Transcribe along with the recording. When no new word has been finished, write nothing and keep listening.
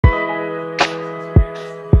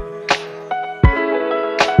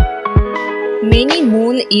Many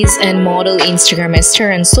Moon is a model, Instagram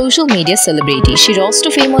star, and social media celebrity. She rose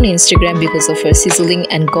to fame on Instagram because of her sizzling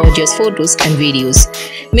and gorgeous photos and videos.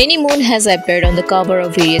 Many Moon has appeared on the cover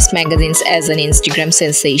of various magazines as an Instagram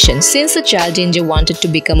sensation. Since a child, Ginger wanted to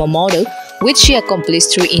become a model, which she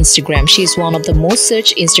accomplished through Instagram. She is one of the most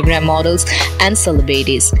searched Instagram models and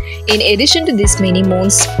celebrities. In addition to this, Many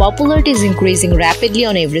Moon's popularity is increasing rapidly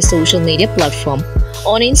on every social media platform.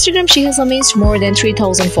 On Instagram, she has amassed more than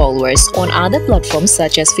 3,000 followers. On other platforms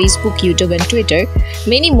such as Facebook, YouTube, and Twitter,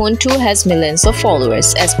 Many Moon too has millions of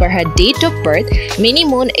followers. As per her date of birth, Many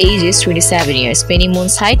Moon age is 27 years. Many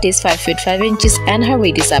Moon's height is 5 feet 5 inches and her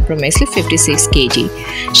weight is approximately 56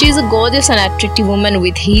 kg. She is a gorgeous and attractive woman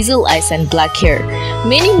with hazel eyes and black hair.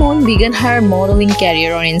 Many Moon began her modeling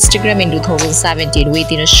career on Instagram in 2017.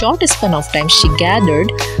 Within a short span of time, she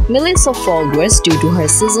gathered millions of followers due to her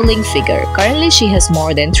sizzling figure. Currently, she has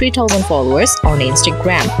more than 3,000 followers on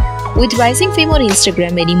Instagram. With rising fame on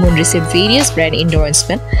Instagram, Many Moon received various brand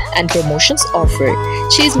endorsement and promotions offered.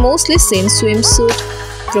 She is mostly seen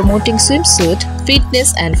promoting swimsuit,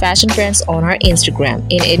 fitness, and fashion brands on her Instagram.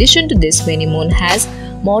 In addition to this, Many Moon has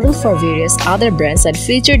modeled for various other brands and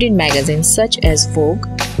featured in magazines such as Vogue,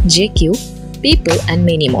 JQ, People, and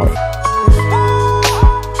many more.